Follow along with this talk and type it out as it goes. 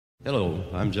Hello,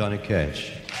 I'm Johnny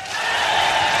Cash.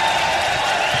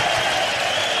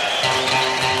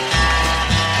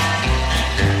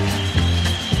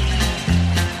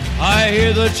 I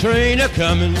hear the train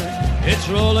a-comin', it's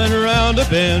rolling around a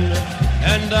bend,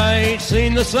 and I ain't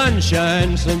seen the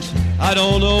sunshine since I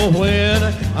don't know when.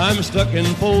 I'm stuck in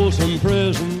Folsom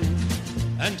Prison,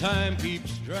 and time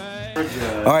keeps dragging.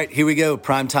 All right, here we go.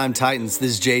 Primetime Titans.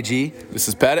 This is JG. This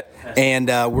is Pettit. And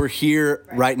we're here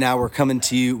right now. We're coming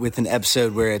to you with an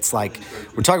episode where it's like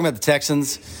we're talking about the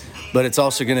Texans, but it's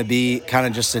also going to be kind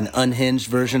of just an unhinged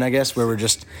version, I guess, where we're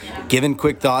just giving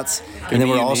quick thoughts. And then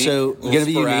we're also going to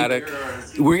be sporadic.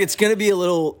 It's going to be a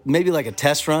little, maybe like a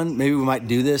test run. Maybe we might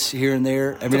do this here and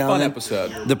there every now and then. It's a fun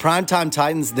episode. The Primetime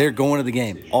Titans, they're going to the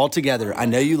game all together. I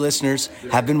know you listeners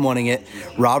have been wanting it.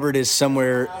 Robert is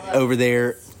somewhere over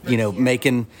there, I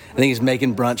think he's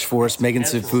making brunch for us, making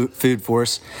some food for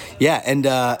us. Yeah, and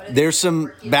there's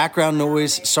some background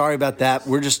noise. Sorry about that.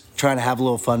 We're just trying to have a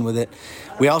little fun with it.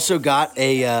 We also got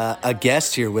a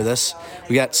guest here with us.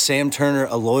 We got Sam Turner,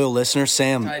 a loyal listener.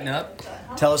 Sam, Tighten up.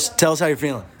 tell us how you're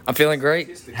feeling. I'm feeling great.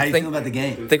 How you feeling about the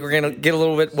game? Think we're gonna get a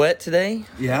little bit wet today.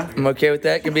 Yeah. I'm okay with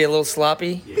that. Could be a little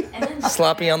sloppy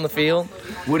on the field.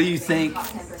 What do you think?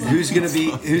 Who's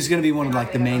gonna be one of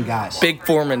like the main guys? Big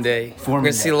Foreman day. We're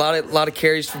gonna see a lot of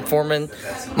carries from Foreman.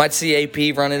 Might see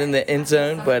AP running in the end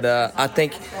zone, but I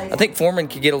think Foreman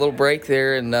could get a little break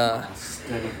there and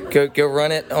go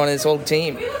run it on his old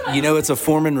team. It's a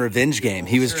Foreman revenge game.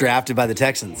 He was drafted by the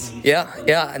Texans. Yeah,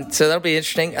 and so that'll be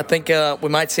interesting. I think we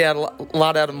might see a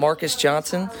lot out of Marcus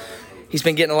Johnson. He's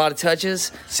been getting a lot of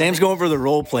touches. Sam's going for the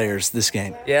role players this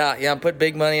game. Yeah, I'm putting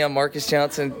big money on Marcus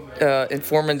Johnson and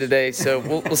Foreman today, so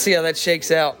we'll see how that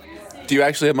shakes out. Do you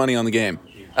actually have money on the game?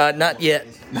 Not yet.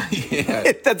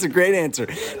 That's a great answer.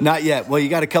 Not yet. Well, you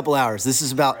got a couple hours.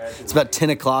 It's about 10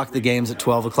 o'clock. The game's at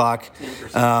 12 o'clock.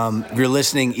 If you're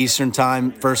listening Eastern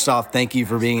time, first off, thank you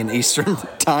for being an Eastern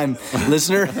time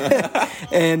listener.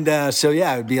 And so,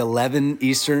 yeah, it would be 11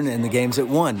 Eastern, and the game's at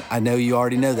 1. I know you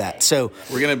already know that. So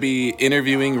We're going to be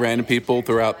interviewing random people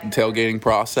throughout the tailgating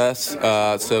process.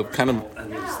 So kind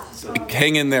of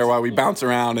hang in there while we bounce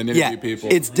around and interview people.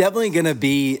 It's definitely going to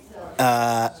be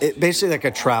basically like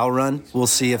a trial run. We'll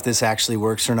see if this actually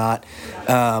works or not.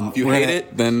 If you hate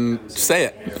it, then say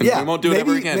it. We won't do it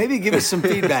ever again. Maybe give us some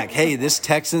feedback. Hey, this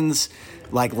Texans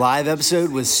live episode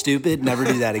was stupid. Never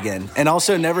do that again. And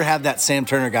also never have that Sam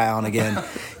Turner guy on again.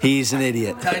 He's an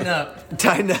idiot.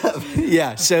 Tighten up.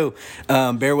 Yeah. So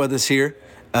bear with us here.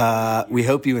 We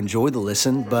hope you enjoy the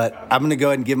listen, but I'm going to go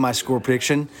ahead and give my score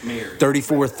prediction.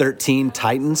 34-13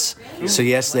 Titans. So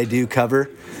yes, they do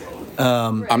cover.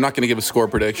 I'm not going to give a score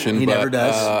prediction, He but never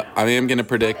does. I am going to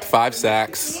predict 5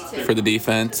 sacks for the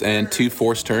defense and 2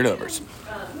 forced turnovers.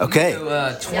 Okay.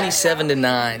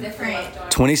 27-9.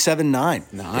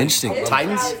 27-9. Interesting.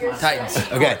 Titans? Titans.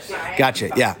 Okay,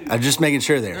 gotcha. Yeah, I'm just making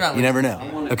sure there. You never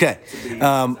know. Okay,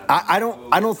 I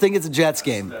don't think it's a Jets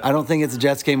game. I don't think it's a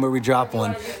Jets game where we drop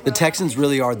one. The Texans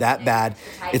really are that bad.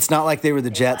 It's not like they were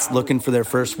the Jets looking for their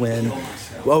first win.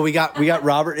 Well, we got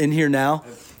Robert in here now.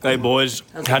 Hey, boys,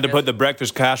 had to put the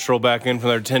breakfast casserole back in for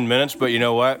their 10 minutes, but you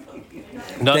know what?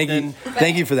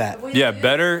 Thank you for that. Yeah,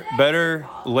 better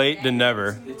late than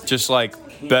never. Just like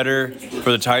better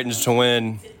for the Titans to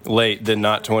win late than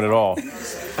not to win at all.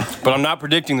 But I'm not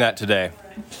predicting that today.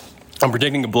 I'm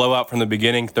predicting a blowout from the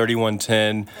beginning,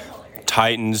 31-10.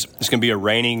 Titans. It's going to be a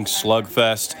raining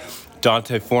slugfest.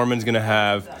 Dante Foreman's going to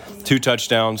have 2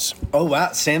 touchdowns. Oh,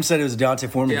 wow. Sam said it was a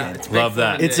Deontay Foreman game. Love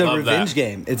that. It's a Love revenge that.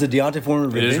 game. It's a Deontay Foreman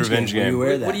revenge game.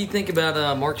 What do you think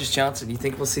about Marcus Johnson? Do you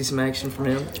think we'll see some action from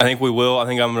him? I think we will. I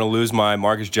think I'm going to lose my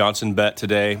Marcus Johnson bet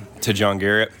today to John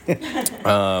Garrett.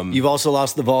 You've also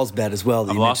lost the Vols bet as well.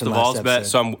 I've lost the Vols bet,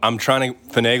 so I'm trying to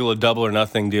finagle a double or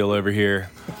nothing deal over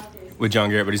here with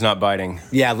John Garrett, but he's not biting.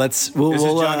 Yeah, This is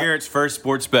John Garrett's first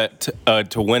sports bet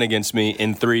to win against me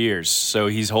in 3 years, so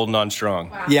he's holding on strong.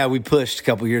 Wow. Yeah, we pushed a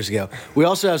couple years ago. We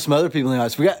also have some other people in the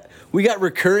audience. We got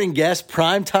recurring guest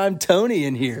Primetime Tony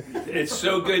in here. It's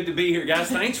so good to be here, guys.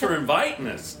 Thanks for inviting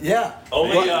us. Yeah.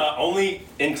 Only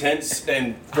intense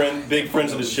and big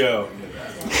friends of the show.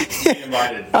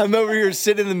 Invited. I'm over here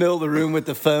sitting in the middle of the room with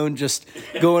the phone, just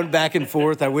going back and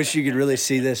forth. I wish you could really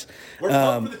see this. We're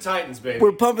pumped for the Titans, baby.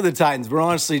 We're pumping the Titans. We're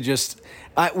honestly just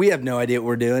we have no idea what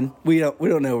we're doing. We don't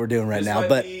know what we're doing right now.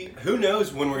 But who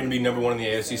knows when we're going to be number 1 in the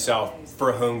AFC South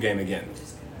for a home game again?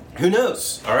 Who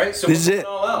knows? All right, so this is we're it.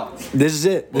 all out. This is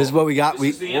it. This is what we got.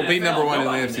 We'll be number 1 in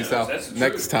the AFC South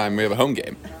next time we have a home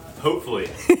game. Hopefully.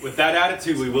 With that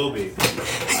attitude, we will be.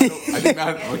 I think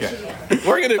not. Okay.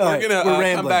 We're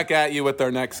gonna come back at you with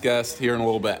our next guest here in a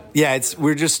little bit. Yeah,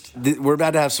 we're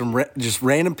about to have some just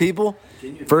random people.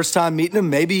 First time meeting them.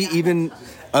 Maybe even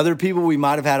other people we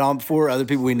might have had on before. Other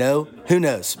people we know. Who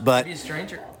knows? But Be a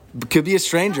stranger. could be a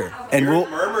stranger. And There are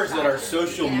murmurs that our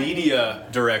social media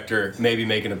director may be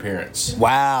making an appearance.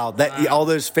 Wow, all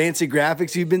those fancy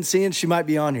graphics you've been seeing, she might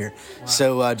be on here. Wow.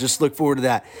 So just look forward to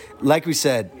that. Like we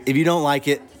said, if you don't like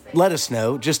it, let us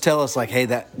know. Just tell us, like, hey,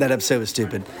 that episode was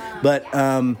stupid. But,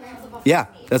 yeah,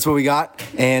 that's what we got.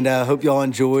 And hope you all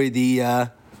enjoy the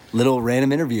little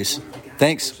random interviews.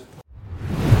 Thanks.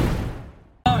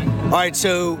 All right,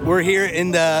 so we're here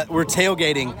we're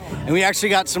tailgating, and we actually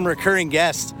got some recurring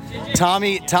guests.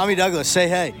 Tommy Douglas, say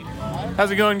hey. How's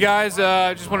it going, guys?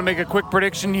 Just want to make a quick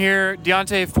prediction here.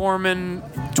 D'Onta Foreman,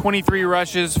 23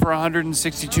 rushes for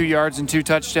 162 yards and 2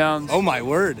 touchdowns. Oh, my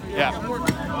word. Yeah.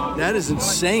 That is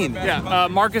insane. Yeah.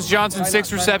 Marcus Johnson,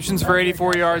 6 receptions for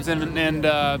 84 yards, and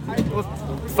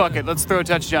fuck it, let's throw a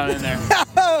touchdown in there.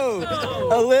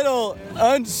 Oh, a little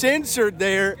uncensored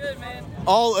there,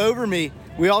 all over me.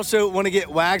 We also want to get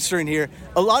Waxer in here.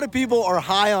 A lot of people are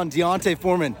high on D'Onta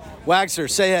Foreman. Waxer,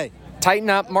 say hey. Tighten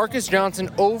up. Marcus Johnson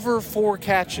over 4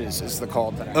 catches is the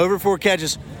call today. Over 4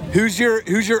 catches. Who's your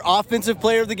offensive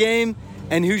player of the game,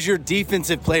 and who's your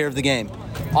defensive player of the game?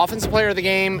 Offensive player of the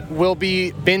game will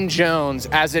be Ben Jones,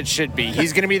 as it should be.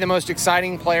 He's going to be the most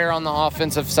exciting player on the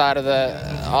offensive side of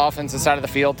the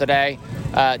field today.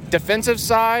 Defensive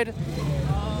side,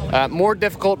 more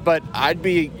difficult, but I'd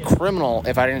be criminal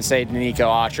if I didn't say Denico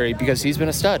Autry because he's been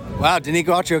a stud. Wow, Denico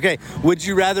Autry. Okay, would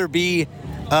you rather be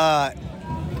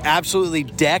absolutely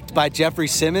decked by Jeffrey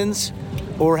Simmons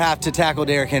or have to tackle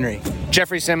Derrick Henry?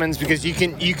 Jeffrey Simmons, because you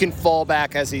can fall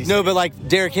back as he's... No, but like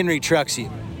Derrick Henry trucks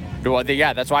you. Well,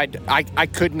 yeah, that's why I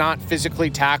could not physically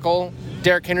tackle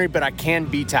Derrick Henry, but I can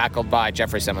be tackled by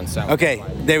Jeffrey Simmons. So. Okay,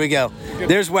 there we go.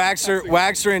 There's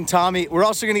Waxer and Tommy. We're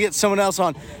also going to get someone else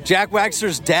on. Jack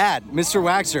Waxer's dad, Mr.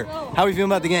 Waxer. How are you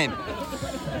feeling about the game?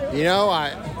 You know,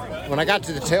 when I got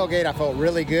to the tailgate, I felt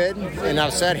really good, and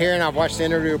I've sat here and I've watched the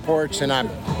interview reports, and I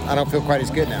don't feel quite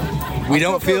as good now. We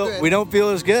don't feel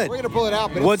as good. We're gonna pull it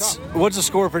out. But what's the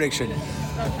score prediction?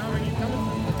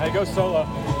 Hey, go solo.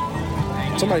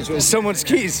 Someone's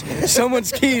keys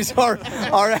are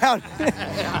out.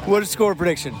 What is score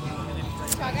prediction?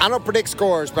 I don't predict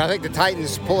scores, but I think the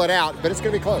Titans pull it out. But it's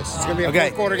gonna be close. It's gonna be a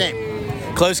fourth quarter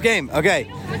game. Close game.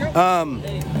 Okay. All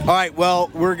right.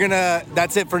 Well,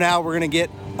 that's it for now. We're gonna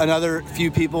get another few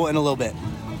people in a little bit.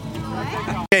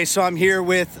 Okay, so I'm here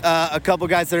with a couple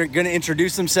guys that are going to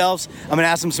introduce themselves. I'm going to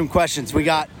ask them some questions. We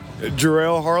got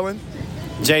Jarrell Harlan,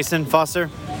 Jason Foster.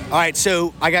 All right,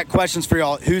 so I got questions for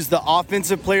y'all. Who's the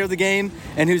offensive player of the game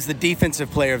and who's the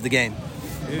defensive player of the game?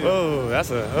 Oh, that's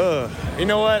you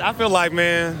know what? I feel like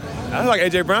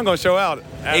AJ Brown gonna show out.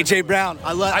 AJ Brown,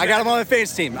 I got him on my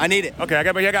fantasy team. I need it. Okay, I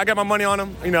got my money on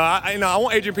him. You know, I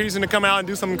want Adrian Peterson to come out and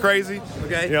do something crazy.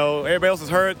 Okay. You know, everybody else is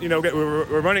hurt. You know,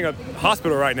 we're running a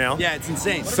hospital right now. Yeah, it's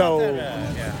insane.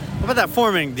 What about that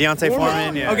Foreman, D'Onta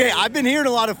Foreman? Yeah. Okay, I've been hearing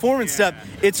a lot of Foreman stuff.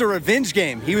 It's a revenge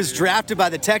game. He was drafted by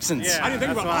the Texans. Yeah, I didn't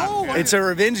think about that. It's a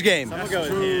revenge game.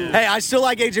 Hey, I still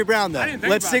like AJ Brown though.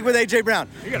 Let's stick with AJ Brown.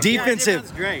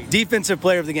 Defensive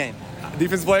player of the game.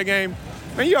 Defensive player game.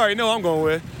 Man, you already know who I'm going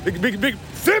with. Big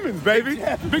Simmons, baby.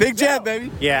 Big Jeff,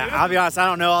 baby. Yeah, I'll be honest. I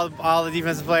don't know all the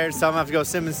defensive players, so I'm gonna have to go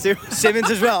Simmons too.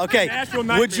 Simmons as well. Okay.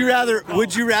 Would you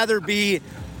rather be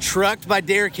trucked by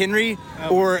Derrick Henry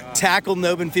or tackle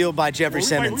Noben Field by Jeffrey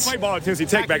Simmons? We played ball at Tennessee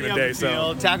Tech back in the day, so. I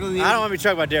don't want to be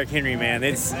trucked by Derrick Henry, man.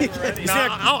 I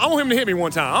want him to hit me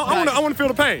one time. I want to feel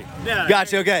the pain. Yeah.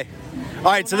 Gotcha. Okay. All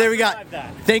right, so there we got.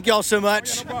 Thank y'all so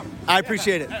much. I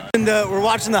appreciate it. And we're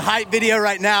watching the hype video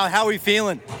right now. How are we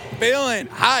feeling? Feeling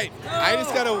hype. I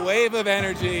just got a wave of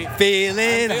energy.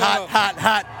 Feeling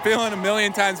hot. Feeling a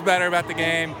million times better about the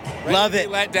game. Love it.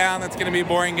 Let down. That's going to be a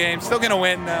boring game. Still going to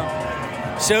win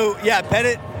though. So yeah,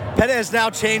 Pettit has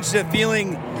now changed to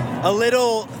feeling a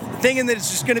little, thinking that it's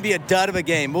just going to be a dud of a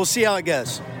game. We'll see how it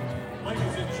goes.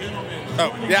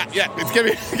 Oh yeah, it's going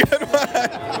to be a good one.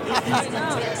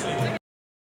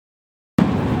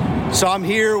 So I'm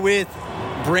here with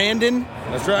Brandon.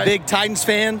 That's right. Big Titans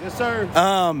fan. Yes, sir.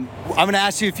 I'm going to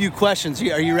ask you a few questions.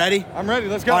 Are you ready? I'm ready.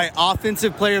 Let's go. All right,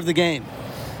 offensive player of the game.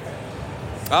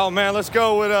 Oh man, let's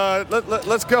go with an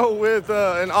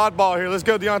oddball here. Let's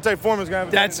go. D'Onta Foreman's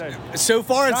gonna have a day. So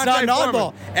far it's not an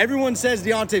oddball. Everyone says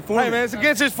D'Onta Foreman. Hey man, it's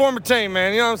against his former team,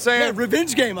 man. You know what I'm saying? Yeah,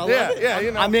 revenge game. I love it. Yeah,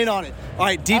 you know. I'm in on it. All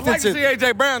right, defensive. I'd like to see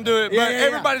AJ Brown do it, but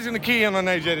everybody's gonna key in on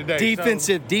AJ today.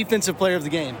 Defensive player of the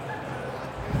game.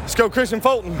 Let's go, Christian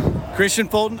Fulton. Christian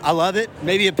Fulton, I love it.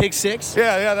 Maybe a pick six.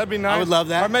 Yeah, that'd be nice. I would love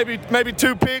that. Or maybe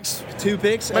 2 picks. 2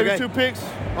 picks? Maybe okay. 2 picks.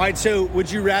 All right, so would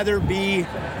you rather be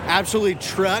absolutely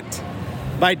trucked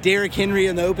by Derrick Henry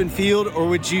in the open field, or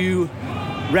would you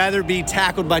rather be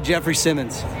tackled by Jeffrey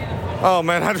Simmons? Oh,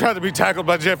 man, I'd rather be tackled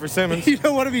by Jeffrey Simmons. You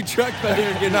don't want to be trucked by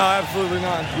Derrick Henry? No, absolutely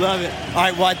not. Love it. All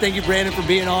right, well, I thank you, Brandon, for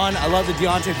being on. I love the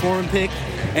D'Onta Foreman pick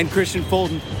and Christian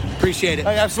Fulton. Appreciate it.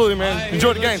 Hey, absolutely, man.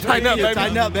 Enjoy the game. Tighten up, baby.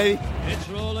 Tighten up, baby. It's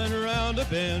rolling around a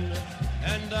bend,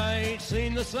 and I ain't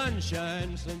seen the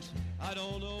sunshine since I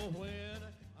don't know when.